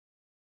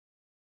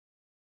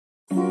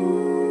I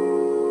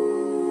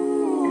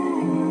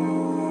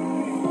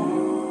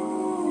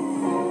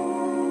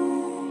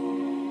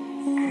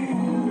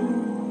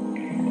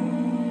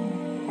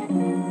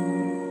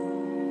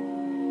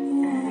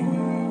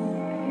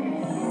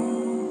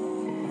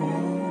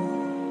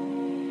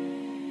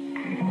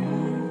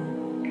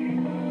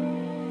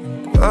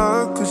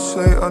could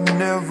say I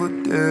never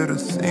dare to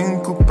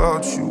think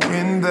about you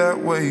in that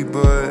way,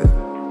 but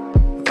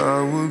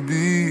I would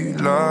be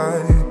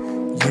lying.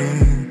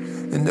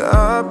 And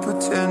I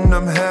pretend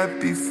I'm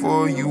happy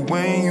for you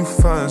when you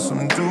find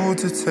some dude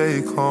to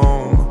take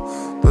home.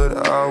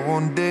 But I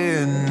won't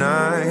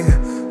deny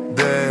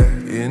that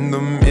in the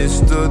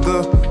midst of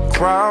the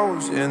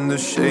crowds and the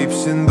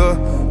shapes in the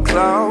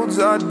clouds,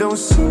 I don't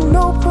see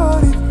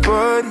nobody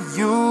but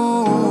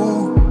you.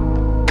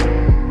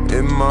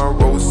 In my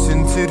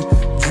rose-tinted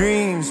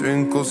dreams,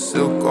 wrinkled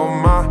silk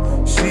on my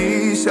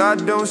sheets, I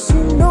don't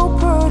see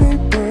nobody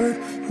but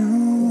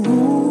you.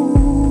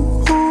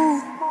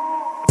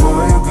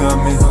 Boy, you got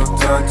me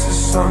hooked out to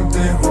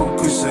something. Who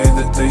could say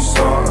that they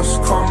saw us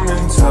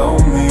coming? Tell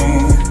me,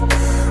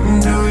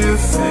 do you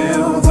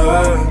feel the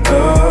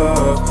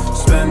love?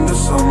 Spend a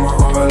summer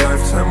or a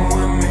lifetime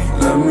with me.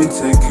 Let me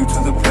take you to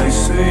the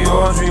place of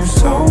your dreams.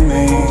 Tell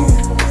me,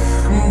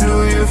 do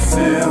you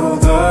feel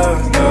the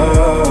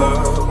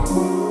love?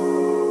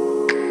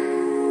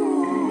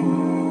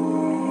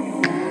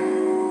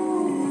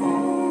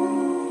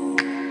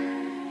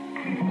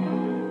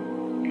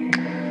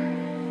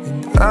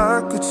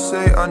 I could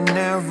say I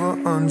never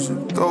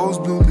unzipped those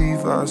blue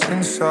Levi's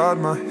inside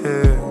my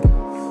head,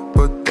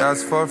 but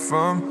that's far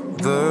from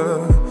the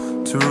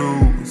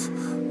truth.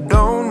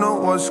 Don't know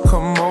what's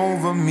come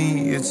over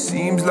me. It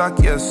seems like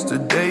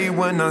yesterday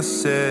when I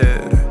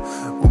said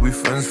we'll be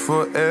friends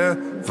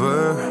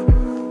forever.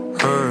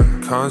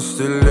 Heard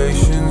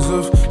constellations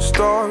of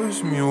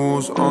stars,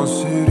 murals on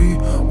city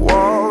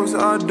walls.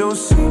 I don't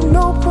see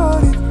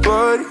nobody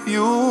but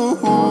you.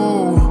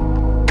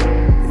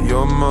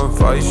 You're my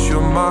vice,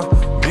 you're my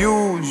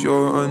muse,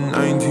 you're a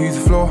 19th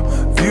floor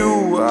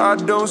view. I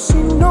don't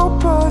see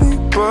nobody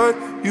but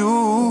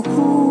you.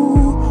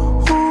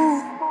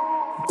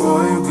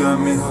 Boy, you got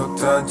me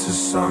hooked onto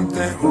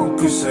something. Who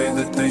could say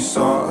that they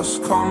saw us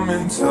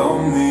coming? Tell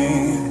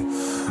me,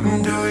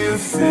 do you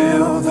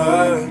feel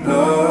that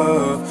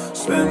love?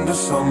 Spend a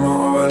summer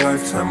or a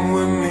lifetime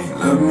with me.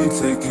 Let me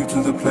take you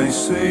to the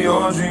place of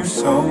your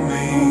dreams. Tell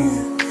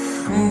me,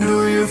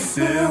 do you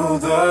feel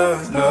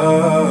that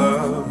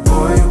love?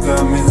 Boy, you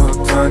got me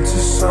hooked onto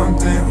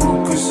something.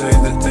 Who could say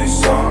that they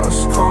saw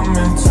us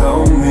coming?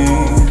 Tell me,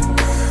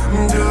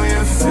 do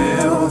you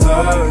feel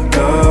that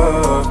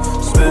love?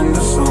 Spend a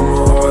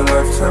summer or a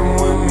lifetime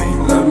with me.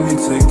 Let me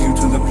take you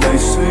to the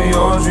place of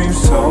your dreams.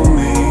 Tell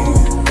me,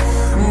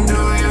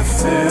 do you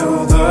feel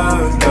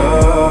that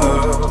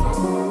love?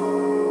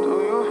 Do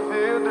you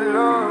feel the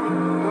love?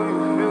 Do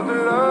you feel the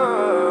love?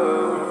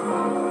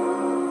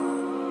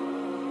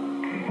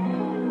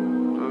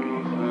 Do you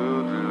feel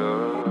the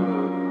love?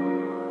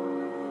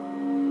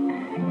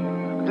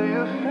 Do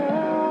you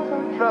feel